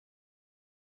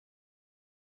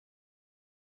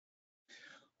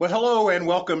Well, hello and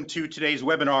welcome to today's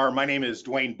webinar. My name is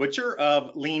Dwayne Butcher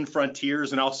of Lean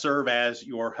Frontiers, and I'll serve as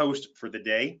your host for the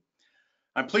day.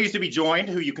 I'm pleased to be joined,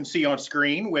 who you can see on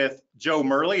screen, with Joe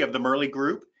Murley of the Murley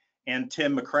Group and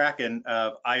Tim McCracken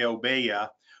of IOBEA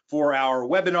for our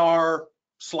webinar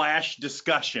 /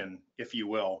 discussion, if you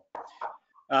will.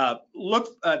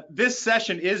 This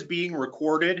session is being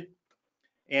recorded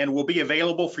and will be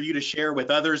available for you to share with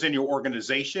others in your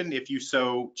organization if you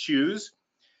so choose.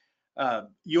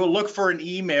 You'll look for an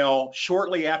email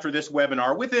shortly after this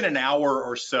webinar, within an hour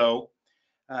or so.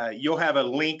 You'll have a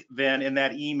link then in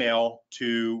that email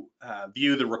to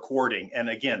view the recording. And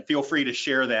again, feel free to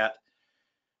share that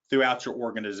throughout your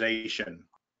organization.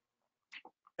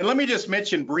 And let me just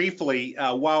mention briefly,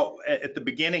 while at the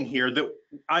beginning here, that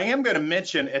I am going to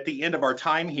mention at the end of our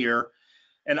time here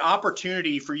an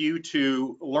opportunity for you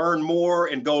to learn more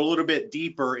and go a little bit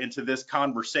deeper into this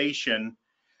conversation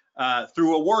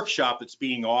through a workshop that's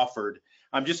being offered.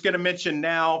 I'm just going to mention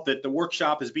now that the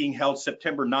workshop is being held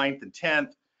September 9th and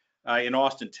 10th in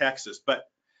Austin, Texas. But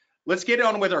let's get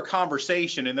on with our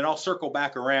conversation, and then I'll circle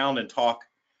back around and talk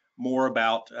more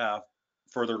about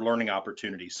further learning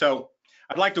opportunities. So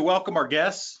I'd like to welcome our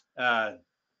guests,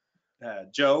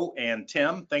 Joe and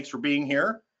Tim. Thanks for being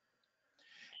here.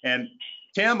 And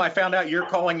Tim, I found out you're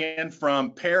calling in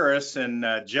from Paris, and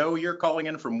Joe, you're calling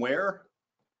in from where?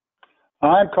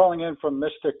 I'm calling in from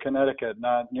Mystic, Connecticut,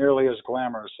 not nearly as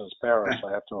glamorous as Paris.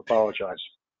 I have to apologize.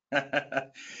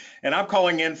 And I'm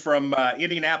calling in from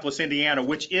Indianapolis, Indiana,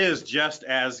 which is just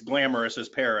as glamorous as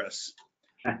Paris.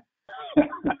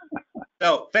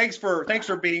 So thanks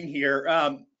for being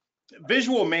here.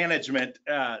 Visual management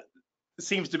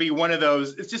seems to be one of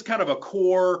those. It's just kind of a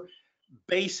core,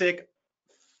 basic,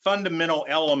 fundamental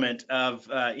element of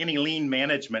any lean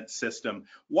management system.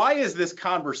 Why is this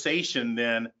conversation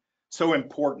then so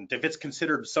important if it's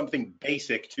considered something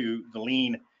basic to the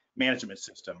lean management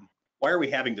system? Why are we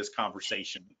having this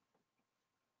conversation?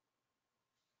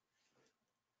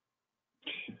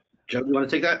 Joe, you want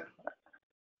to take that?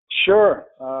 Sure,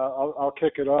 I'll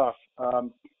kick it off.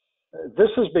 This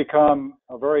has become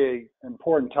a very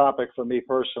important topic for me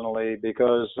personally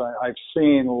because I've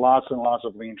seen lots and lots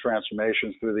of lean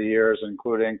transformations through the years,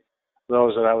 including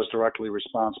those that I was directly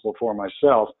responsible for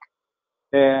myself.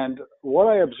 And what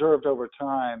I observed over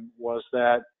time was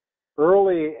that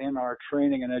early in our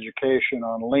training and education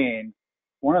on lean,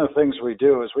 one of the things we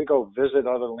do is we go visit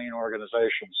other lean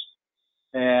organizations.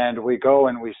 And we go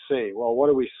and we see, well, what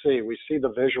do we see? We see the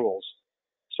visuals.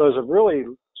 So there's a really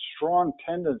strong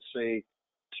tendency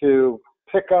to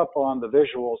pick up on the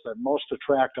visuals that most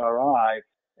attract our eye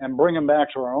and bring them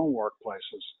back to our own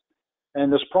workplaces. And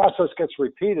this process gets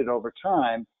repeated over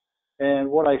time. And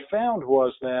what I found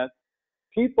was that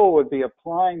people would be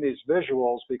applying these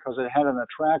visuals because it had an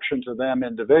attraction to them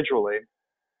individually.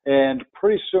 And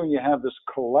pretty soon you have this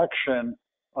collection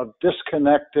of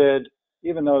disconnected,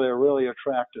 even though they're really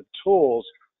attractive tools,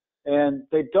 and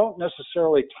they don't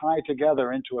necessarily tie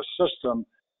together into a system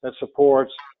that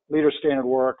supports leader-standard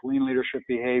work, lean leadership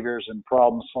behaviors, and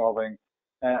problem solving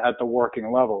at the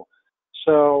working level.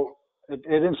 So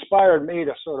it inspired me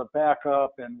to sort of back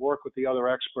up and work with the other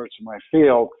experts in my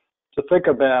field to think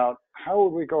about how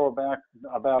would we go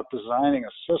about designing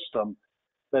a system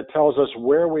that tells us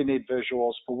where we need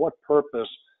visuals, for what purpose,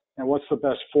 and what's the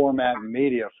best format and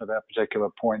media for that particular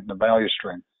point in the value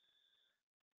stream.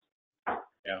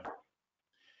 Yeah,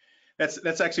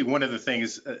 that's actually one of the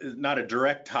things, not a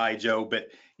direct tie, Joe, but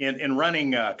in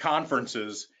running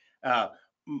conferences,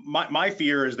 my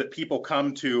fear is that people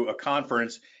come to a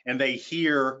conference and they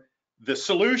hear the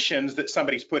solutions that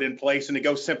somebody's put in place and they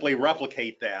go simply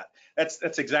replicate that.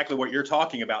 That's exactly what you're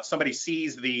talking about. Somebody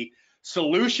sees the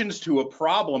solutions to a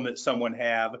problem that someone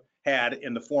had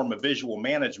in the form of visual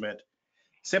management,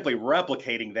 simply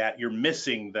replicating that, you're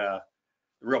missing the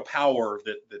real power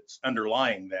that's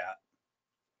underlying that.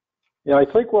 Yeah, I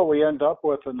think what we end up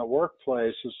with in the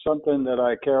workplace is something that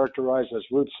I characterize as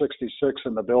Route 66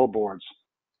 in the billboards.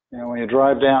 You know, when you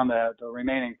drive down the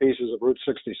remaining pieces of Route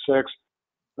 66,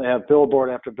 they have billboard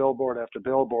after billboard after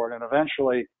billboard, and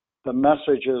eventually the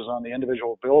messages on the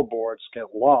individual billboards get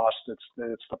lost. It's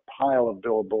the pile of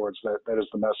billboards that is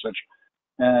the message.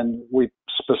 And we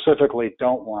specifically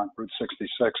don't want Route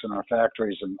 66 in our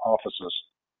factories and offices.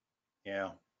 Yeah.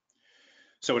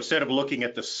 So instead of looking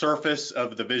at the surface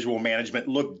of the visual management,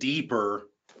 look deeper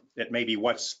at maybe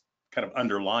what's kind of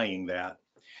underlying that.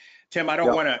 Tim, I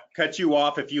don't want to cut you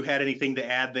off if you had anything to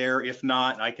add there. If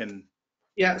not, I can.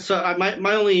 Yeah, so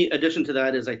my only addition to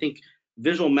that is I think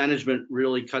visual management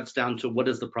really cuts down to what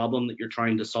is the problem that you're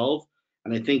trying to solve.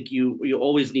 And I think you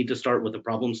always need to start with a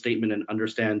problem statement and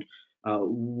understand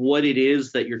what it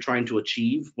is that you're trying to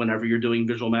achieve whenever you're doing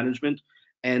visual management.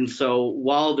 And so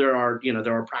while there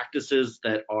are practices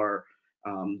that are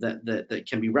that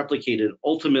can be replicated,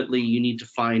 ultimately you need to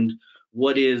find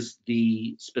what is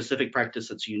the specific practice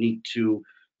that's unique to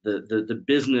the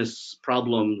business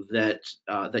problem that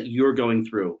you're going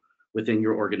through within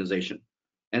your organization.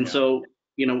 And so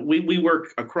we work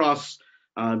across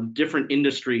different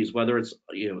industries, whether it's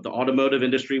the automotive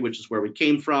industry, which is where we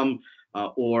came from,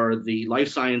 or the life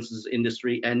sciences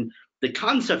industry, and the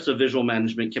concepts of visual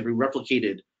management can be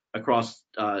replicated across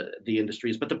the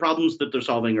industries, but the problems that they're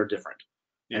solving are different.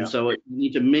 Yeah. And so you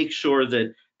need to make sure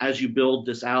that as you build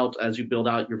this out, as you build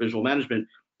out your visual management,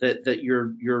 that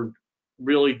you're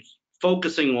really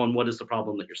focusing on what is the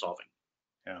problem that you're solving.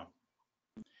 Yeah.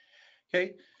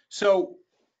 Okay, so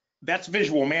that's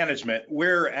visual management.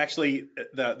 Where actually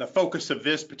the focus of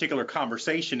this particular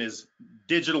conversation is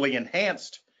digitally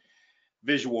enhanced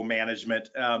visual management.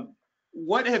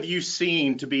 What have you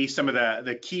seen to be some of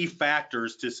the key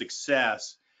factors to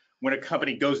success when a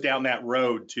company goes down that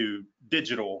road to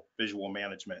digital visual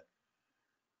management?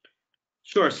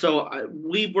 Sure. So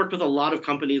we've worked with a lot of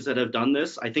companies that have done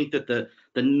this. I think that the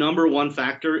number one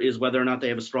factor is whether or not they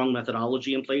have a strong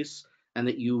methodology in place, and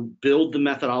that you build the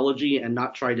methodology and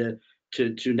not try to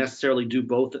necessarily do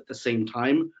both at the same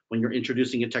time when you're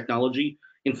introducing a technology.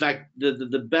 In fact,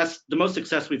 the most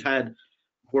success we've had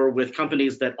were with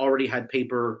companies that already had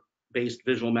paper-based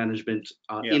visual management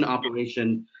in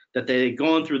operation, that they've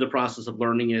gone through the process of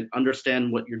learning it, understand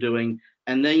what you're doing,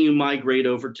 and then you migrate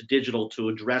over to digital to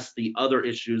address the other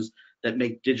issues that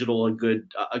make digital a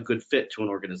good fit to an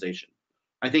organization.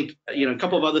 I think a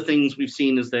couple of other things we've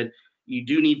seen is that you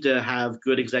do need to have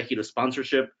good executive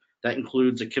sponsorship. That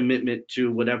includes a commitment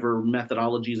to whatever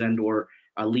methodologies and/or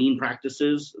lean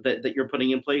practices that you're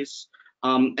putting in place.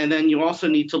 And then you also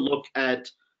need to look at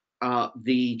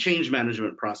the change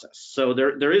management process. So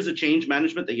there is a change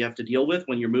management that you have to deal with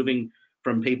when you're moving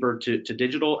from paper to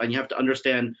digital, and you have to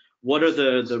understand what are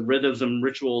the rhythms and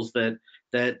rituals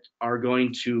that are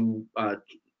going to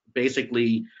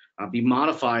basically be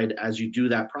modified as you do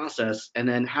that process, and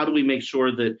then how do we make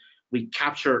sure that we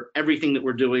capture everything that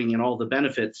we're doing and all the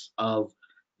benefits of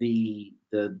the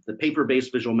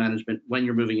paper-based visual management when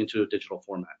you're moving into a digital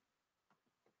format.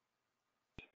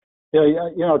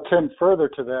 Yeah, Tim, further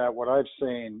to that, what I've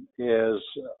seen is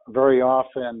very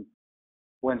often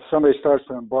when somebody starts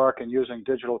to embark in using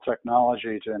digital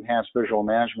technology to enhance visual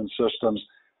management systems,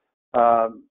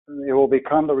 it will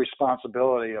become the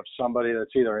responsibility of somebody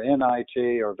that's either in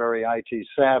IT or very IT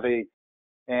savvy,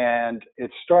 and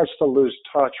it starts to lose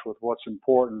touch with what's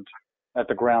important at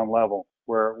the ground level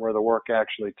where the work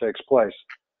actually takes place.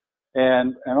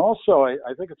 And also,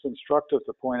 I think it's instructive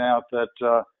to point out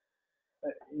that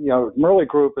Murley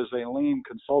Group is a lean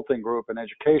consulting group, an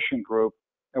education group,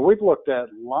 and we've looked at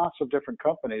lots of different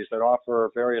companies that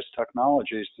offer various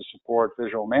technologies to support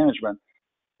visual management.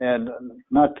 And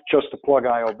not just to plug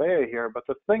IOBEA here, but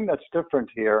the thing that's different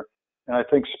here, and I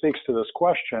think speaks to this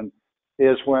question,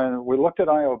 is when we looked at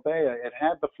IOBEA, it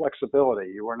had the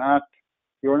flexibility. You were not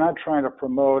trying to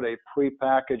promote a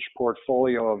prepackaged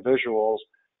portfolio of visuals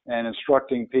and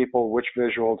instructing people which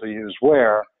visual to use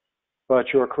where, but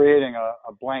you were creating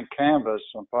a blank canvas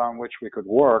upon which we could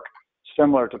work,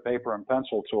 similar to paper and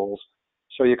pencil tools,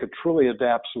 so you could truly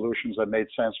adapt solutions that made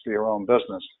sense for your own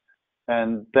business.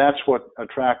 And that's what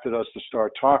attracted us to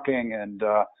start talking and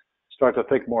start to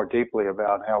think more deeply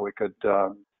about how we could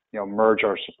merge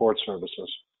our support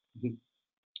services. Mm-hmm.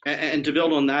 And to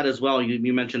build on that as well,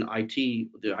 you mentioned IT,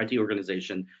 the IT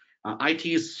organization. IT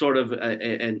is sort of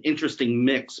an interesting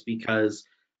mix because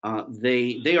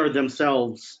they are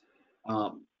themselves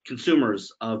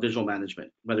consumers of visual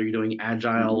management, whether you're doing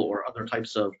agile or other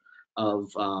types of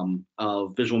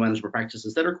visual management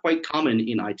practices that are quite common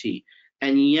in IT.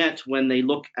 And yet, when they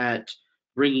look at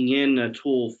bringing in a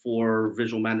tool for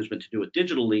visual management to do it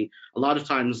digitally, a lot of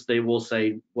times they will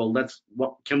say, well,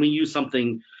 can we use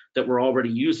something that we're already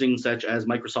using, such as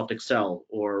Microsoft Excel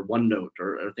or OneNote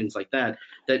or things like that,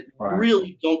 that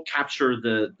really don't capture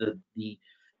the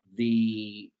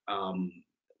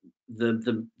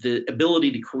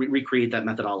ability to recreate that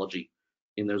methodology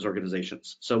in those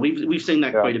organizations. So we've seen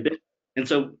that quite a bit. And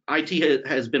so IT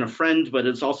has been a friend, but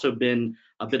it's also been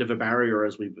a bit of a barrier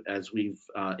as we've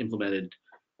implemented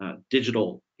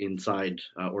digital inside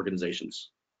organizations.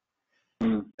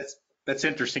 That's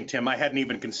interesting, Tim. I hadn't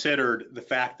even considered the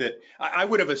fact that I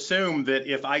would have assumed that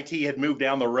if IT had moved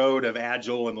down the road of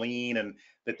agile and lean, and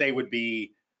that they would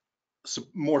be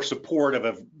more supportive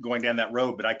of going down that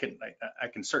road. But I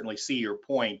can certainly see your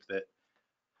point that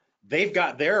they've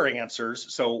got their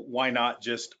answers, so why not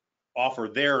just offer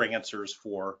their answers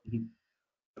for Mhm.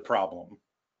 the problem.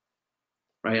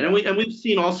 Right, and we've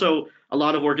seen also a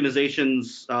lot of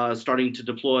organizations starting to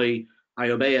deploy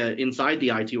IOBEA inside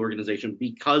the IT organization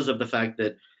because of the fact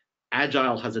that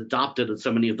Agile has adopted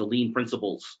so many of the lean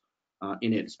principles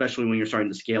in it, especially when you're starting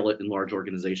to scale it in large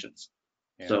organizations.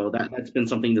 Yeah. So that's been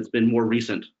something that's been more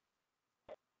recent.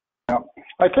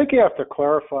 I think you have to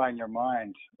clarify in your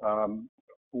mind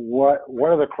what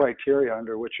are the criteria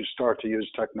under which you start to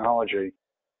use technology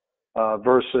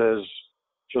versus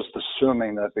just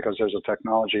assuming that because there's a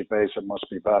technology base, it must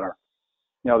be better.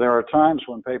 You know, there are times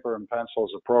when paper and pencil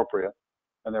is appropriate,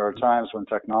 and there are times when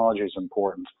technology is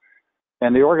important.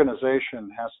 And the organization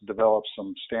has to develop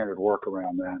some standard work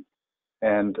around that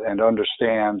and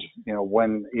understand, you know,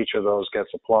 when each of those gets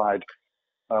applied.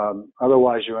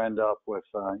 Otherwise, you end up with,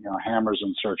 you know, hammers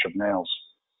in search of nails.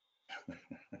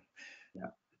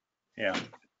 Yeah.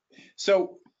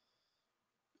 So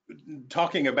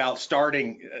talking about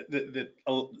starting,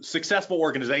 successful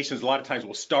organizations a lot of times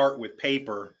will start with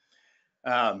paper.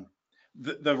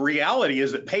 The reality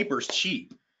is that paper's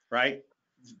cheap, right?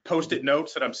 Post-it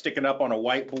notes that I'm sticking up on a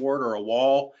whiteboard or a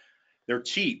wall, they're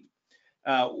cheap.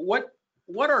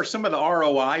 What are some of the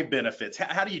ROI benefits?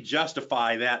 How do you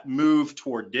justify that move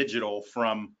toward digital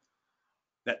from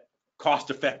that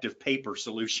cost-effective paper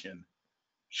solution?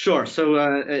 Sure. So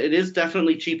it is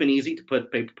definitely cheap and easy to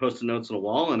put paper post-it notes on a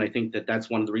wall, and I think that that's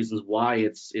one of the reasons why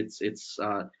it's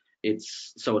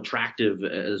so attractive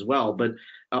as well. But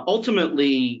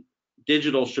ultimately,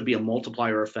 digital should be a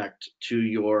multiplier effect to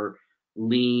your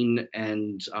lean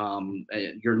and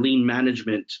your lean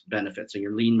management benefits and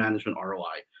your lean management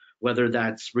ROI. Whether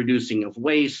that's reducing of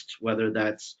waste, whether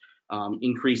that's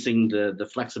increasing the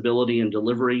flexibility and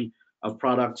delivery of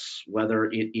products, whether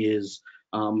it is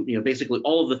you know, basically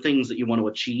all of the things that you want to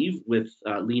achieve with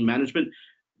lean management,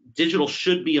 digital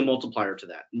should be a multiplier to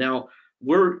that. Now,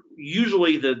 we're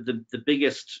usually the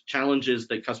biggest challenges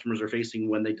that customers are facing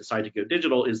when they decide to go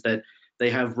digital is that they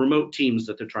have remote teams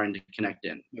that they're trying to connect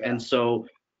in. Yeah. And so,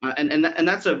 and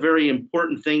that's a very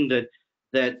important thing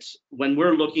that when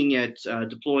we're looking at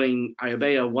deploying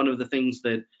IOBEA, one of the things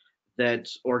that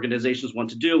organizations want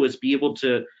to do is be able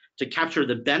to capture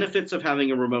the benefits of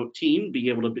having a remote team, be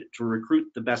able to recruit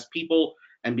the best people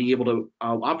and be able to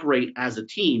operate as a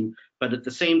team. But at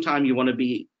the same time, you want to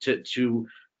be to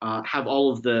have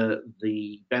all of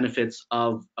the benefits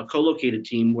of a co-located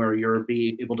team where you're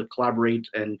be able to collaborate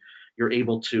and you're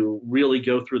able to really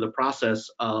go through the process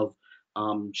of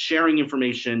sharing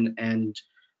information and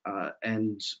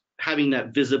having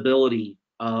that visibility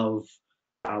of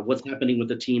what's happening with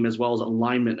the team as well as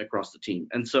alignment across the team.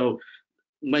 And so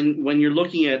when you're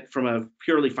looking at from a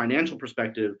purely financial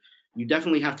perspective, you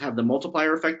definitely have to have the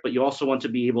multiplier effect, but you also want to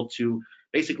be able to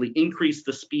basically increase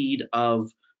the speed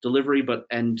of delivery,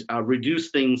 and reduce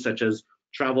things such as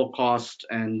travel cost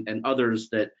and others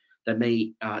that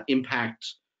may impact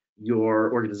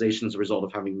your organization as a result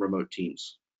of having remote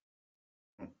teams.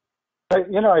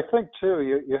 You know, I think too,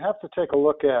 you have to take a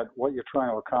look at what you're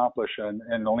trying to accomplish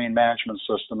in the lean management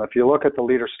system. If you look at the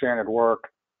Leader Standard Work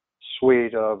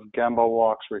suite of Gemba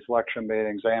walks, reflection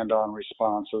meetings, and-on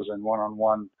responses, and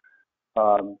one-on-one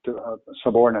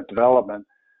subordinate development,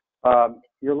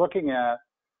 you're looking at,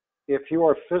 if you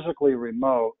are physically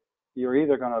remote, you're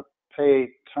either going to pay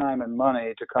time and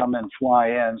money to come and fly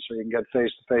in so you can get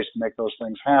face-to-face to make those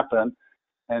things happen.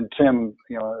 And Tim,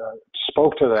 you know,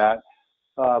 spoke to that.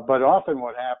 But often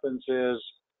what happens is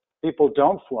people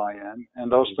don't fly in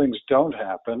and those things don't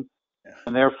happen.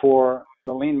 And therefore,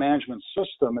 the lean management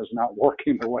system is not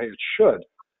working the way it should.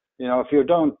 You know, if you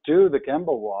don't do the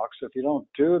Gemba walks, if you don't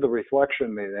do the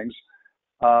reflection meetings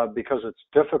because it's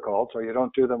difficult, or you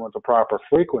don't do them with the proper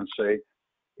frequency,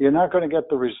 you're not going to get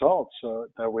the results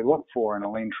that we look for in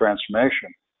a lean transformation.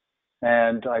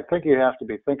 And I think you have to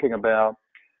be thinking about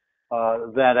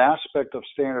that aspect of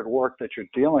standard work that you're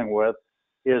dealing with.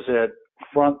 Is it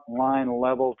frontline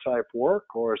level type work,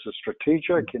 or is it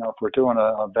strategic? You know, if we're doing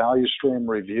a value stream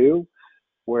review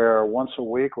where once a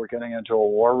week we're getting into a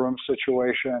war room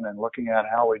situation and looking at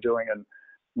how we're doing and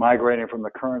migrating from the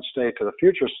current state to the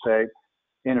future state,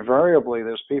 invariably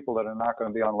there's people that are not going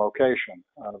to be on location.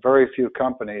 Very few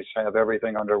companies have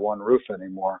everything under one roof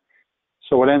anymore.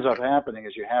 So what ends up happening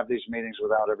is you have these meetings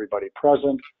without everybody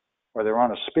present, or they're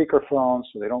on a speakerphone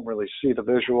so they don't really see the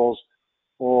visuals,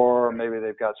 or maybe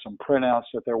they've got some printouts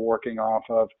that they're working off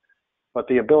of. But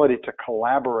the ability to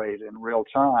collaborate in real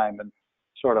time and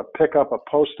sort of pick up a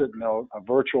Post-it note, a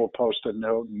virtual Post-it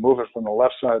note, and move it from the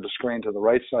left side of the screen to the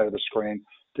right side of the screen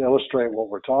to illustrate what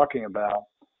we're talking about,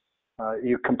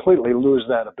 you completely lose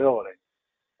that ability.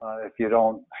 if you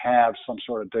don't have some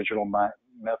sort of digital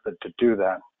method to do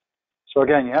that. So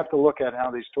again, you have to look at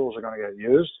how these tools are going to get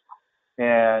used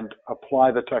and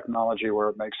apply the technology where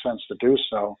it makes sense to do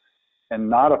so, and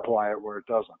not apply it where it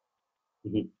doesn't.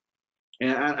 Mm-hmm.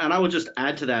 And I would just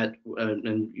add to that,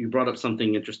 and you brought up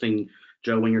something interesting,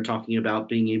 Joe, when you're talking about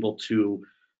being able to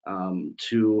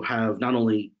have not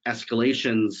only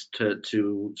escalations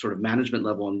to sort of management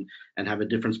level and have a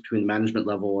difference between management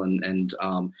level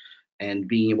and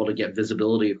being able to get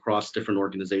visibility across different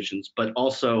organizations, but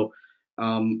also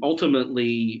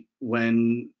ultimately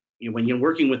when you're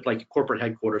working with like corporate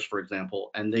headquarters, for example,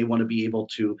 and they want to be able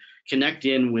to connect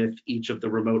in with each of the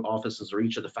remote offices or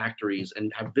each of the factories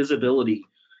and have visibility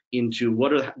into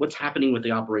what's happening with the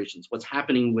operations, what's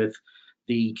happening with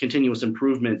the continuous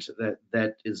improvement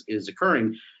that is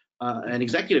occurring. An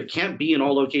executive can't be in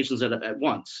all locations at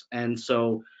once, and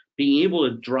so being able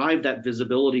to drive that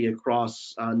visibility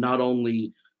across not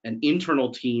only an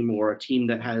internal team or a team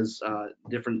that has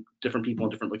different people in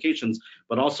different locations,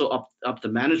 but also up the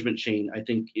management chain, I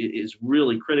think is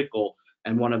really critical,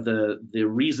 and one of the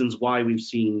reasons why we've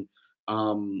seen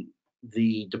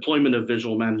the deployment of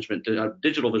visual management,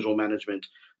 digital visual management,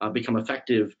 become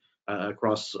effective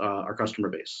across our customer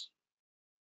base.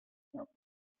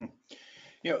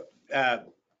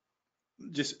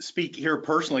 Just speak here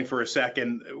personally for a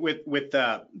second. With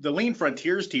the Lean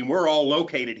Frontiers team, we're all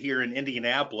located here in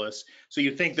Indianapolis, so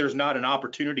you think there's not an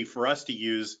opportunity for us to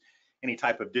use any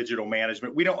type of digital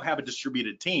management. We don't have a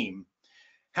distributed team.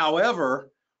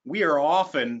 However, we are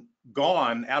often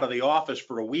gone out of the office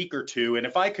for a week or two,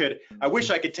 and I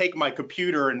wish I could take my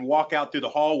computer and walk out through the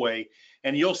hallway,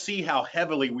 and you'll see how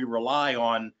heavily we rely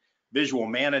on visual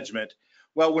management.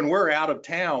 Well, when we're out of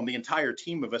town, the entire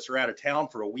team of us are out of town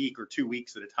for a week or 2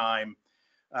 weeks at a time.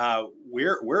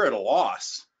 We're at a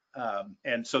loss,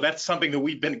 and so that's something that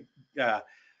we've been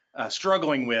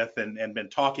struggling with and been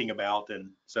talking about.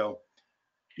 And so,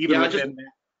 even within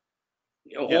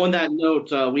on that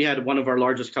note, we had one of our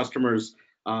largest customers.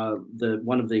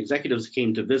 One of the executives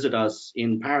came to visit us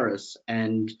in Paris,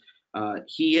 and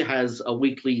he has a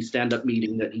weekly stand-up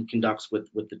meeting that he conducts with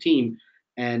the team.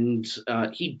 And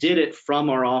he did it from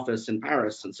our office in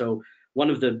Paris. And so one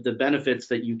of the benefits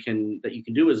that you can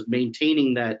do is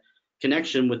maintaining that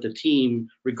connection with the team,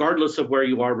 regardless of where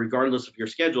you are, regardless of your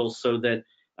schedule, so that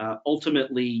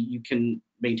ultimately you can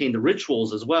maintain the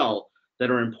rituals as well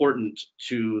that are important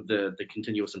to the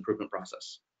continuous improvement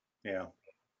process. Yeah.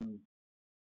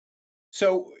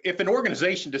 So if an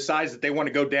organization decides that they want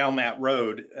to go down that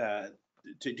road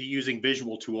to using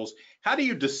visual tools, how do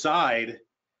you decide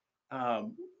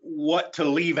what to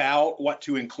leave out, what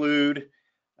to include,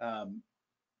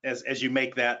 as you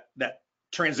make that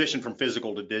transition from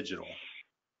physical to digital?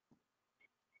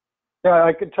 Yeah,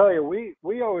 I can tell you,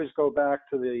 we always go back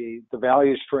to the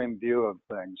value stream view of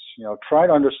things. Try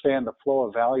to understand the flow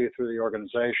of value through the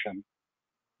organization,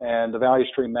 and the value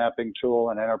stream mapping tool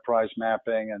and enterprise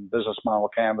mapping and business model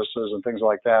canvases and things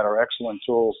like that are excellent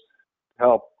tools to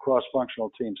help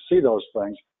cross-functional teams see those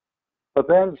things. But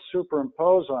then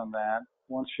superimpose on that,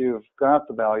 once you've got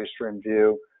the value stream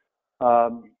view,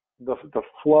 the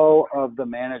flow of the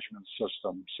management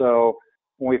system. So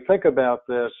when we think about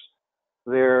this,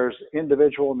 there's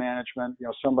individual management,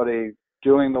 somebody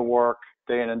doing the work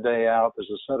day in and day out. There's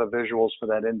a set of visuals for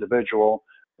that individual.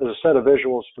 There's a set of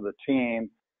visuals for the team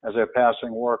as they're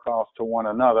passing work off to one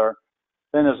another.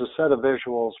 Then there's a set of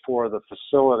visuals for the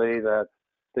facility that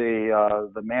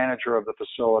the manager of the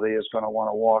facility is going to want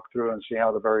to walk through and see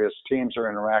how the various teams are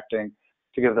interacting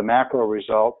to give the macro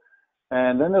result.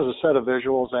 And then there's a set of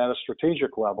visuals at a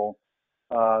strategic level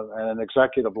and an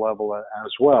executive level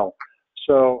as well.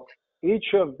 So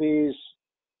each of these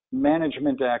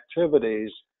management activities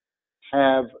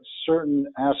have certain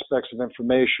aspects of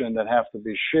information that have to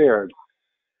be shared.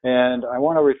 And I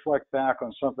want to reflect back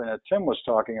on something that Tim was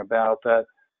talking about, that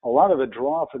a lot of the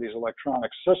draw for these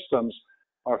electronic systems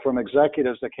are from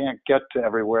executives that can't get to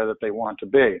everywhere that they want to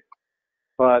be.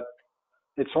 But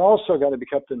it's also got to be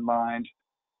kept in mind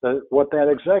that what that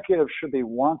executive should be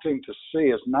wanting to see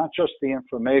is not just the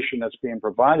information that's being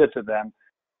provided to them,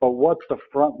 but what the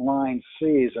front line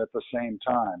sees at the same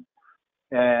time.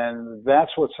 And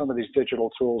that's what some of these digital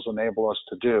tools enable us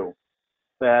to do.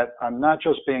 That I'm not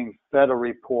just being fed a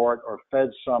report or fed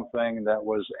something that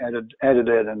was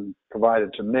edited and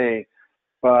provided to me,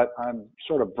 but I'm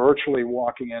sort of virtually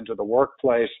walking into the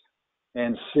workplace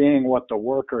and seeing what the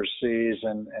worker sees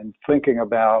and thinking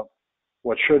about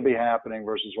what should be happening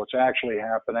versus what's actually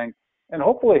happening, and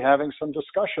hopefully having some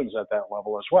discussions at that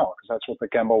level as well, because that's what the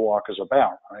Gemba Walk is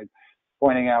about, right?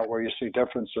 Pointing out where you see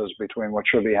differences between what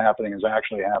should be happening is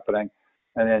actually happening,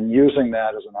 and then using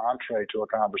that as an entree to a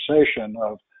conversation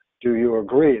of, do you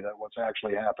agree that what's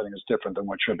actually happening is different than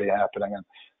what should be happening,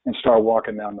 and start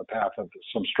walking down the path of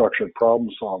some structured problem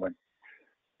solving.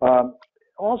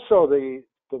 Also, the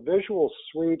visual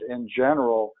suite in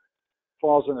general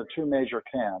falls into two major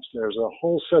camps. There's a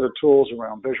whole set of tools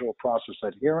around visual process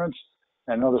adherence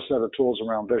and another set of tools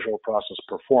around visual process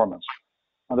performance.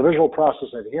 On the visual process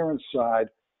adherence side,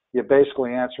 you're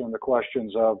basically answering the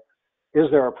questions of, is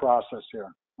there a process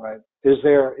here, right? Is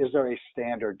there a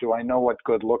standard? Do I know what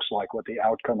good looks like, what the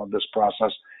outcome of this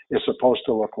process is supposed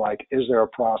to look like? Is there a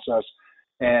process?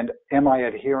 And am I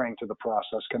adhering to the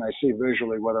process? Can I see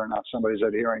visually whether or not somebody's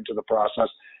adhering to the process?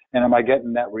 And am I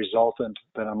getting that resultant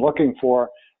that I'm looking for?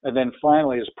 And then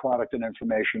finally, is product and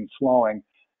information flowing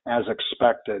as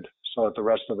expected so that the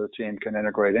rest of the team can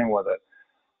integrate in with it?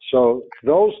 So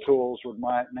those tools would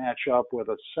match up with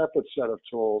a separate set of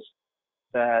tools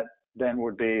that then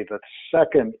would be the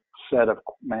second set of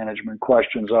management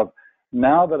questions of,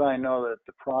 now that I know that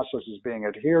the process is being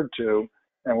adhered to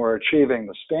and we're achieving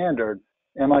the standard,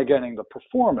 am I getting the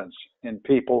performance in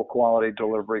people, quality,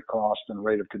 delivery, cost, and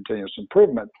rate of continuous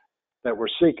improvement that we're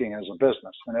seeking as a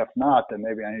business? And if not, then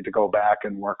maybe I need to go back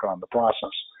and work on the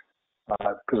process,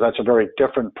 because that's a very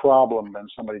different problem than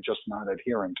somebody just not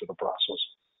adhering to the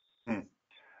process.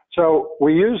 So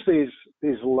we use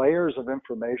these layers of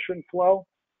information flow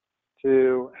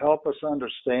to help us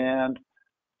understand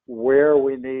where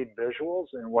we need visuals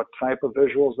and what type of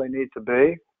visuals they need to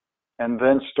be, and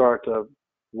then start to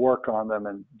work on them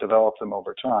and develop them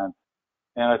over time.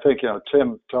 And I think,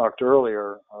 Tim talked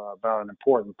earlier about an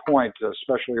important point,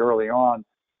 especially early on.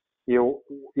 You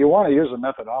want to use a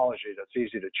methodology that's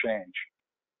easy to change,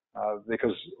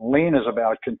 because lean is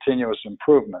about continuous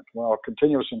improvement. Well,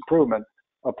 continuous improvement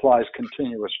applies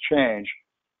continuous change,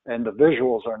 and the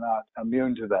visuals are not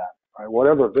immune to that. Right?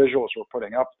 Whatever visuals we're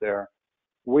putting up there,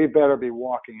 we better be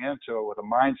walking into it with a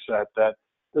mindset that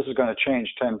this is going to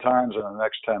change 10 times in the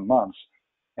next 10 months.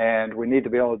 And we need to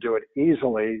be able to do it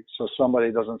easily so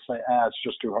somebody doesn't say, it's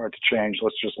just too hard to change.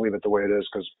 Let's just leave it the way it is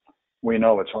because we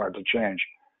know it's hard to change.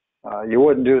 You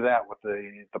wouldn't do that with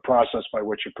the process by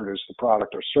which you produce the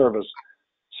product or service.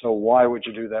 So why would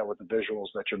you do that with the visuals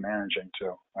that you're managing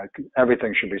to? Right?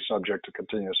 Everything should be subject to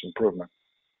continuous improvement.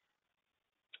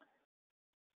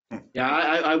 Yeah,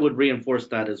 I would reinforce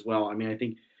that as well. I mean, I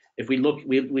think if we look,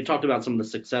 we talked about some of the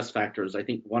success factors. I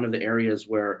think one of the areas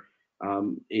where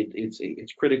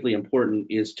it's critically important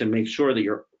is to make sure that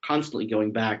you're constantly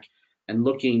going back and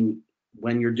looking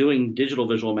when you're doing digital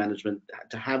visual management,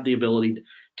 to have the ability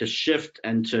to shift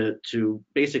and to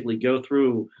basically go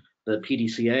through the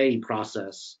PDCA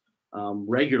process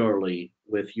regularly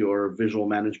with your visual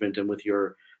management and with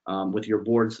your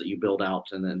boards that you build out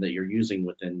and then that you're using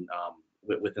within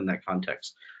that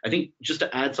context. I think just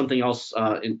to add something else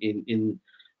in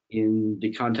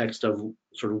the context of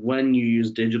sort of when you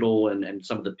use digital and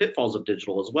some of the pitfalls of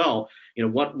digital as well,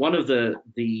 one of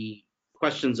the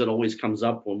questions that always comes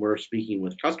up when we're speaking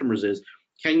with customers is,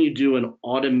 can you do an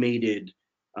automated,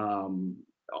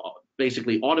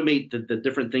 basically automate the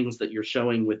different things that you're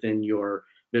showing within your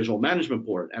visual management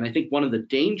board? And I think one of the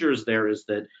dangers there is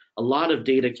that a lot of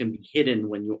data can be hidden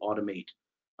when you automate.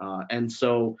 And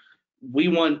so we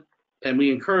want, and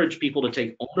we encourage people to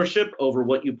take ownership over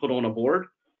what you put on a board.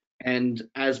 And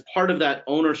as part of that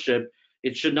ownership,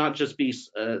 it should not just be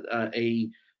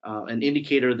an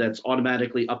indicator that's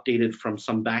automatically updated from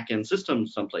some back-end system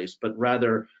someplace, but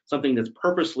rather something that's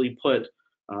purposely put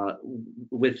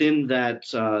within that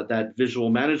visual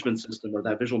management system or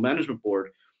that visual management board,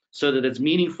 so that it's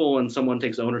meaningful and someone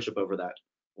takes ownership over that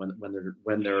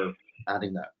when they're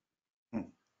adding that.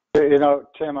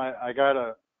 Tim,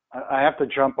 I have to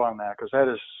jump on that because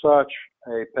that is such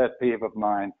a pet peeve of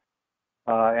mine.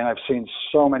 And I've seen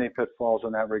so many pitfalls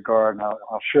in that regard. And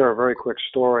I'll share a very quick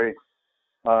story.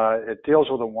 It deals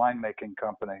with a winemaking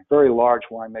company, very large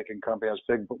winemaking company, has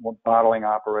big bottling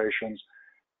operations.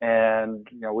 And,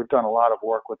 we've done a lot of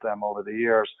work with them over the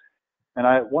years.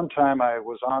 And one time I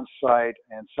was on site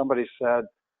and somebody said,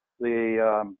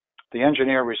 the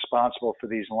engineer responsible for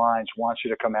these lines wants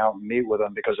you to come out and meet with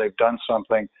them because they've done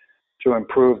something to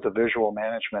improve the visual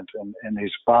management in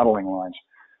these bottling lines.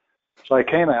 So I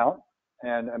came out,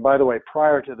 and by the way,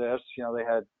 prior to this, they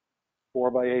had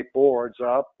 4x8 boards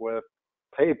up with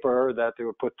paper that they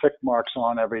would put tick marks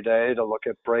on every day to look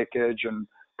at breakage and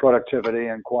productivity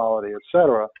and quality, et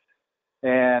cetera.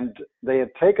 And they had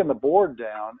taken the board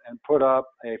down and put up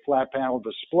a flat panel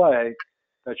display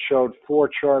that showed 4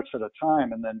 charts at a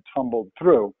time and then tumbled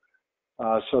through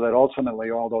so that ultimately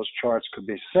all those charts could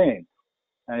be seen.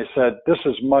 And he said, this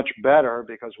is much better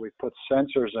because we put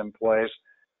sensors in place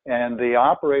and the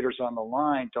operators on the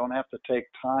line don't have to take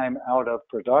time out of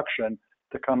production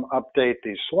to come update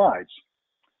these slides.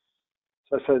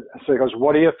 So he goes,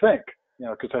 what do you think? You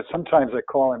know, because sometimes they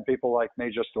call in people like me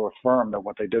just to affirm that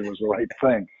what they did was the right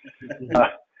thing.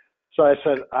 So I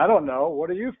said, I don't know. What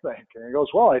do you think? And he goes,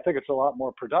 well, I think it's a lot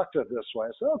more productive this way.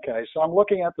 I said, okay. So I'm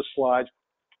looking at the slides,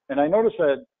 and I noticed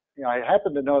that, you know, I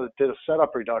happen to know that did a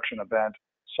setup reduction event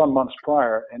some months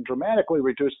prior and dramatically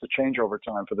reduced the changeover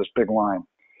time for this big line.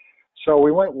 So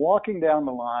we went walking down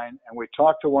the line, and we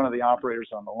talked to one of the operators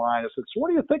on the line. I said, so what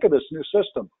do you think of this new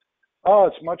system? Oh,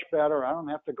 it's much better. I don't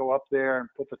have to go up there and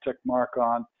put the tick mark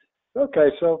on. Okay,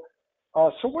 so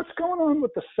what's going on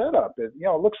with the setup? It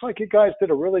looks like you guys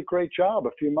did a really great job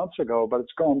a few months ago, but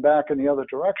it's going back in the other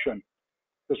direction.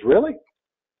 He goes, really?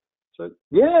 So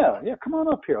yeah, come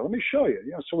on up here. Let me show you.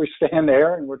 So we stand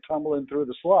there and we're tumbling through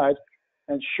the slides,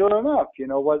 and sure enough,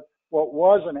 what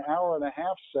was an hour and a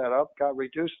half setup got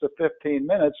reduced to 15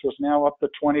 minutes, was now up to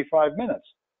 25 minutes.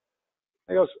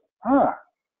 He goes,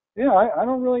 yeah, I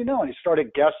don't really know. And he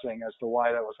started guessing as to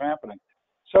why that was happening.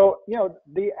 So,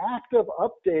 the act of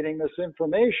updating this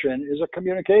information is a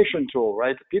communication tool,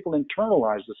 right? People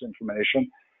internalize this information,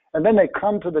 and then they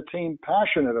come to the team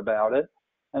passionate about it,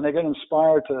 and they get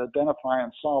inspired to identify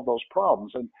and solve those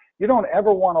problems. And you don't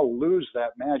ever want to lose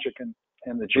that magic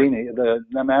in the genie,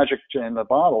 the magic in the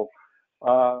bottle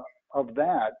of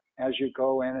that as you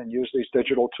go in and use these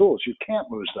digital tools. You can't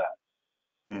lose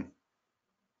that. Hmm.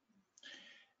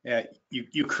 Yeah,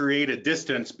 you create a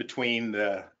distance between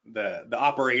the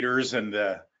operators and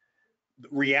the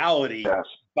reality. Yes.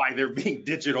 By there being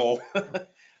digital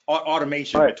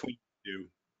automation right. between the two.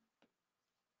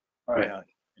 Right. Yeah.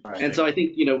 Right. And so I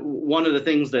think, one of the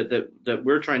things that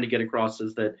we're trying to get across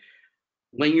is that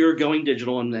when you're going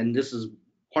digital, and this is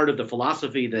part of the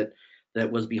philosophy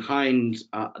that was behind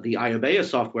the iObea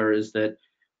software, is that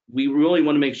we really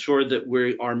want to make sure that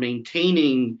we are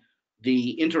maintaining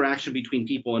the interaction between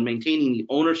people and maintaining the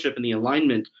ownership and the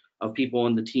alignment of people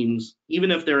in the teams, even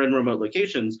if they're in remote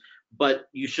locations, but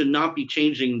you should not be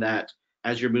changing that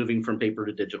as you're moving from paper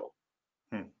to digital.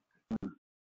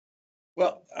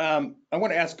 Well, I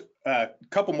want to ask a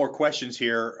couple more questions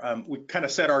here. We kind of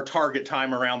set our target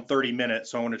time around 30 minutes,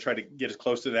 so I want to try to get as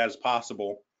close to that as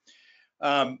possible.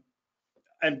 I'm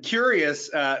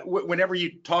curious, whenever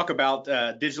you talk about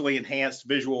digitally enhanced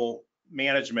visual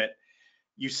management,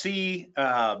 you see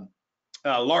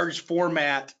large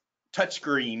format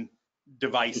touchscreen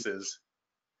devices.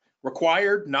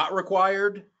 Required, not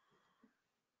required?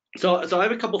 So I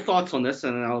have a couple thoughts on this,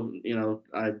 and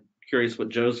I'm curious what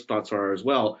Joe's thoughts are as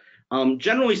well.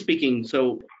 Generally speaking,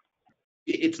 so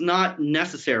it's not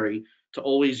necessary to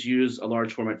always use a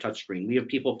large format touchscreen. We have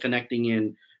people connecting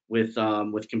in with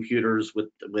computers, with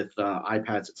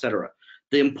iPads, etc.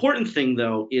 The important thing,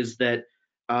 though, is that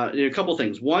a couple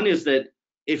things. One is that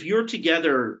if you're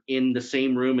together in the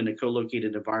same room in a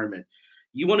co-located environment,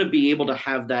 you want to be able to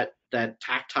have that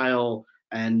tactile,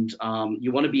 and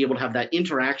you want to be able to have that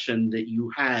interaction that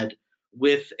you had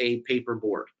with a paper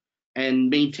board. And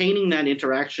maintaining that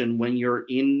interaction when you're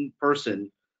in person,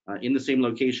 in the same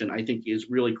location, I think is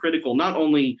really critical, not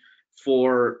only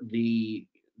for the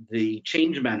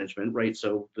change management, right?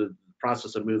 So the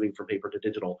process of moving from paper to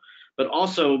digital, but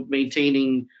also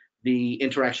maintaining the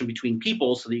interaction between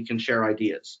people so that you can share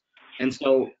ideas. And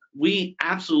so we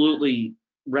absolutely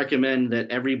recommend that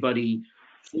everybody,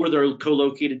 for their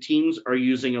co-located teams, are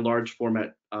using a large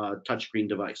format touchscreen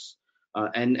device.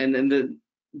 And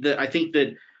I think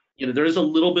that there is a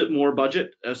little bit more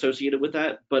budget associated with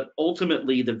that, but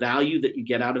ultimately the value that you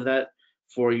get out of that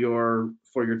for your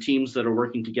teams that are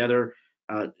working together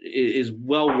is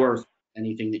well worth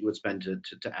anything that you would spend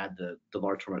to add the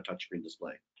large format touchscreen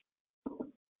display.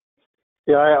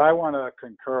 Yeah, I want to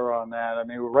concur on that. I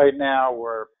mean, right now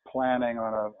we're planning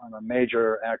on a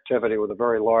major activity with a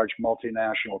very large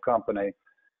multinational company,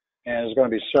 and there's going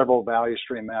to be several value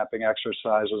stream mapping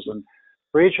exercises. And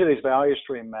for each of these value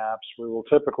stream maps, we will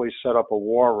typically set up a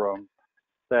war room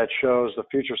that shows the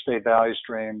future state value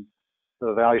stream,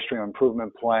 the value stream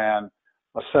improvement plan,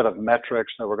 a set of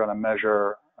metrics that we're going to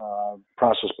measure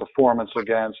process performance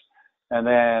against, and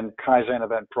then Kaizen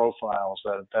event profiles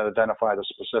that identify the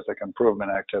specific improvement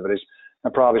activities,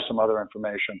 and probably some other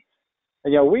information.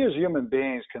 And, we as human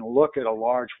beings can look at a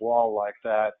large wall like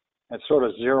that and sort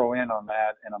of zero in on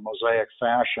that in a mosaic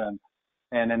fashion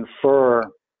and infer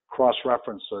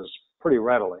cross-references pretty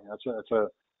readily. It's a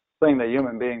thing that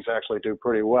human beings actually do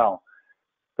pretty well.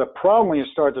 The problem when you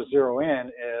start to zero in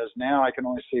is now I can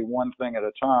only see one thing at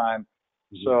a time,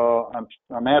 So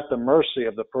I'm at the mercy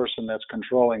of the person that's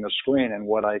controlling the screen and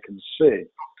what I can see.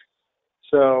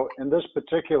 So in this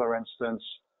particular instance,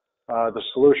 the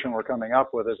solution we're coming up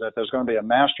with is that there's going to be a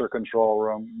master control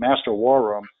room, master war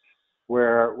room,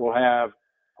 where we'll have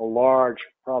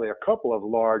probably a couple of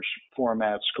large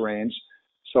format screens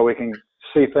so we can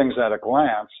see things at a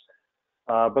glance.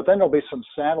 But then there'll be some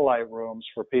satellite rooms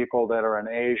for people that are in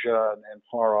Asia and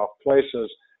far off places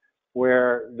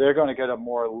where they're going to get a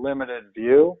more limited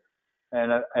view.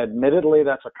 And admittedly,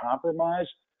 that's a compromise,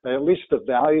 but at least the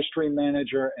value stream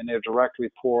manager and their direct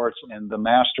reports in the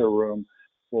master room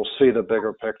will see the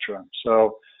bigger picture.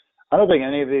 So I don't think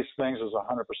any of these things is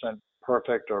 100%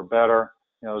 perfect or better.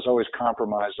 There's always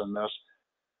compromise in this,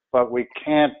 but we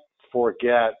can't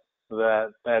forget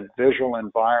that visual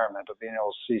environment of being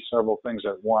able to see several things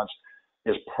at once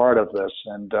is part of this.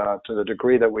 And to the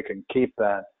degree that we can keep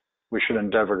that, we should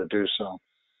endeavor to do so.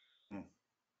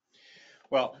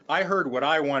 Well, I heard what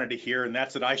I wanted to hear, and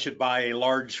that's that I should buy a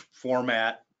large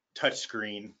format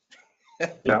touchscreen.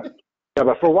 Yeah,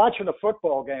 but for watching a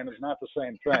football game is not the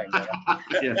same thing.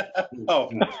 Oh,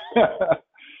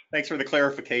 thanks for the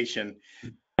clarification.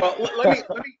 Well,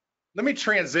 let me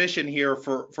transition here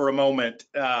for a moment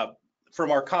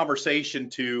from our conversation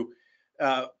to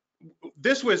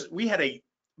we had a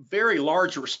very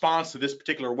large response to this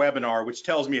particular webinar, which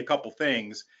tells me a couple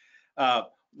things.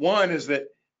 One is that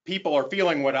people are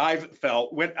feeling what I've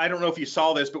felt. I don't know if you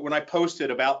saw this, but when I posted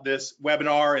about this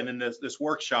webinar and then this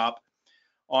workshop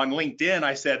on LinkedIn,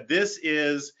 I said, this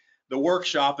is the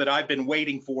workshop that I've been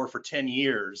waiting for 10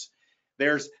 years.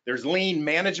 There's lean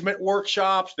management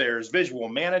workshops, there's visual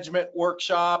management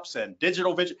workshops and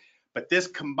digital vision, but this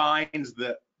combines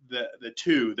the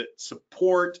two that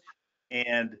support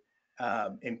and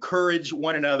encourage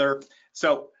one another.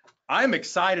 So I'm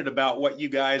excited about what you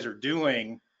guys are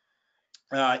doing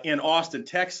in Austin,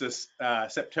 Texas,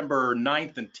 September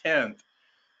 9th and 10th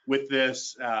with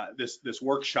this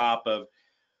workshop of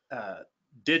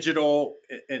digital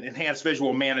and enhanced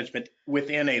visual management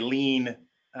within a lean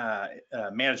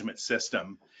management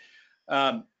system.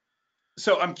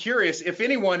 So I'm curious if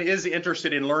anyone is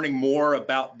interested in learning more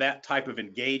about that type of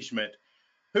engagement,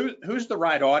 who's the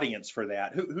right audience for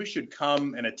that? Who should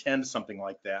come and attend something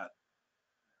like that?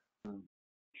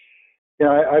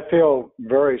 Yeah, I feel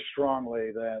very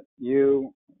strongly that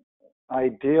you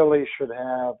ideally should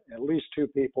have at least two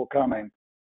people coming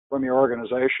from your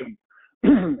organization.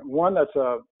 One that's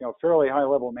a fairly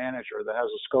high-level manager that has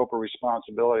a scope of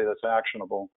responsibility that's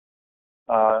actionable,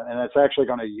 and that's actually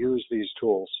going to use these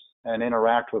tools and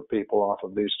interact with people off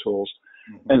of these tools.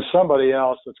 Mm-hmm. And somebody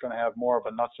else that's going to have more of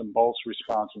a nuts and bolts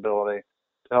responsibility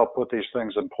to help put these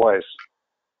things in place.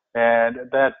 And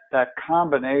that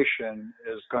combination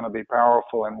is going to be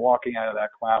powerful in walking out of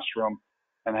that classroom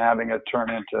and having it turn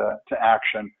into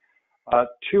action.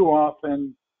 Too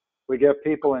often, we get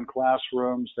people in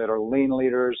classrooms that are lean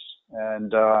leaders,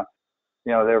 and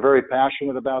they're very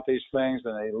passionate about these things,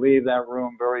 and they leave that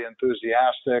room very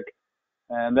enthusiastic,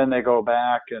 and then they go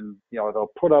back and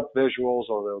they'll put up visuals,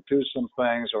 or they'll do some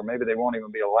things, or maybe they won't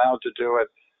even be allowed to do it,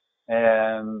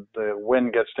 and the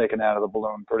wind gets taken out of the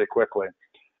balloon pretty quickly.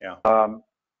 Yeah.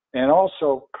 And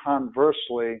also,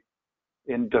 conversely,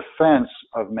 in defense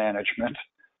of management,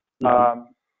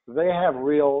 they have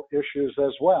real issues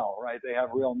as well, right? They have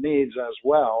real needs as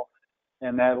well,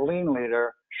 and that lean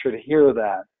leader should hear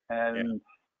that, and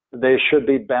they should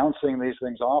be bouncing these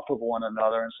things off of one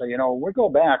another and say, when we go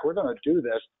back, we're going to do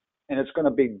this, and it's going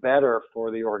to be better for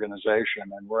the organization,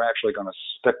 and we're actually going to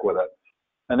stick with it.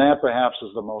 And that perhaps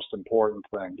is the most important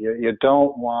thing. You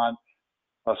don't want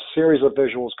a series of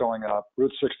visuals going up,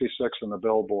 Route 66 and the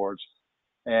billboards,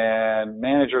 and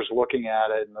managers looking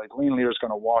at it, and the lean leader is going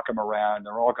to walk them around.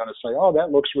 They're all going to say, oh, that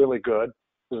looks really good.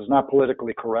 This is not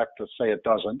politically correct to say it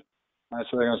doesn't. And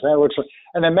so they're going to say, it looks,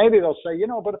 and then maybe they'll say,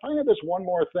 but if I had this one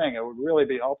more thing, it would really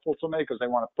be helpful to me, because they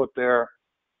want to put their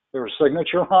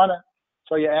signature on it.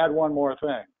 So you add one more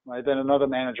thing, right? Then another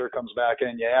manager comes back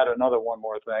in, you add another one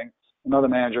more thing. Another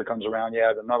manager comes around, you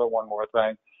add another one more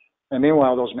thing. And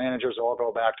meanwhile, those managers all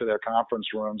go back to their conference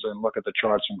rooms and look at the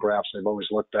charts and graphs they've always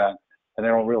looked at, and they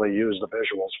don't really use the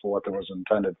visuals for what it was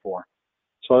intended for.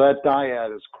 So that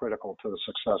dyad is critical to the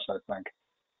success, I think.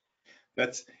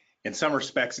 That's, in some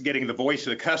respects, getting the voice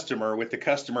of the customer, with the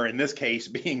customer in this case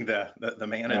being the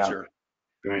manager.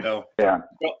 Yeah. Right. So, yeah.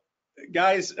 Well,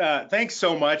 guys, thanks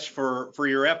so much for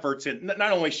your efforts in not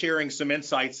only sharing some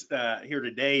insights here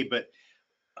today, but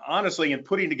honestly, in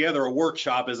putting together a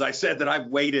workshop, as I said, that I've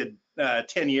waited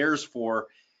 10 years for,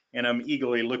 and I'm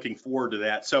eagerly looking forward to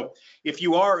that. So if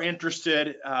you are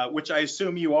interested, which I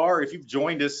assume you are, if you've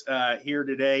joined us here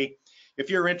today, if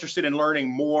you're interested in learning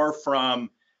more from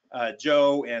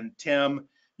Joe and Tim,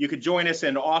 you could join us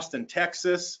in Austin,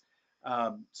 Texas,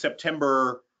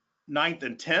 September 9th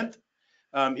and 10th.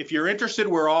 If you're interested,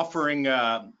 we're offering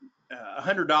a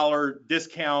 $100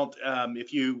 discount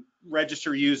if you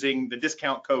register using the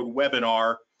discount code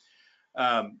webinar.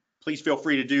 Please feel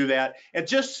free to do that. And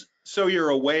just so you're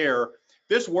aware,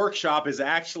 this workshop is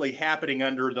actually happening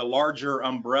under the larger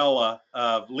umbrella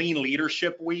of Lean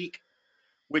Leadership Week,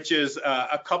 which is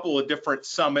a couple of different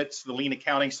summits, the Lean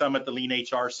Accounting Summit, the Lean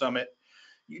HR Summit.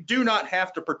 You do not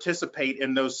have to participate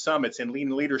in those summits in Lean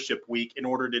Leadership Week in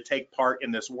order to take part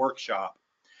in this workshop.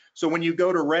 So when you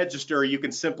go to register, you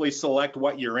can simply select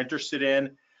what you're interested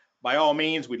in. By all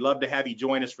means, we'd love to have you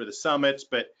join us for the summits,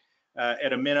 but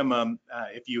at a minimum,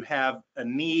 if you have a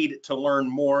need to learn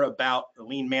more about the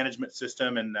lean management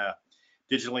system and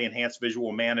digitally enhanced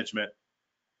visual management,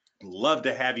 love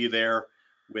to have you there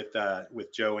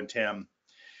with Joe and Tim.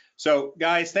 So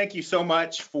guys, thank you so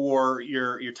much for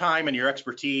your time and your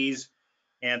expertise.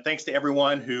 And thanks to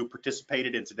everyone who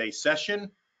participated in today's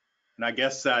session. And I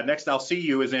guess next I'll see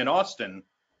you is in Austin.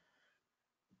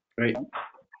 Great.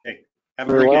 Okay. Have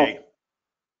a great day.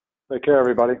 Take care,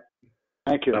 everybody.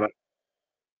 Thank you. Bye-bye.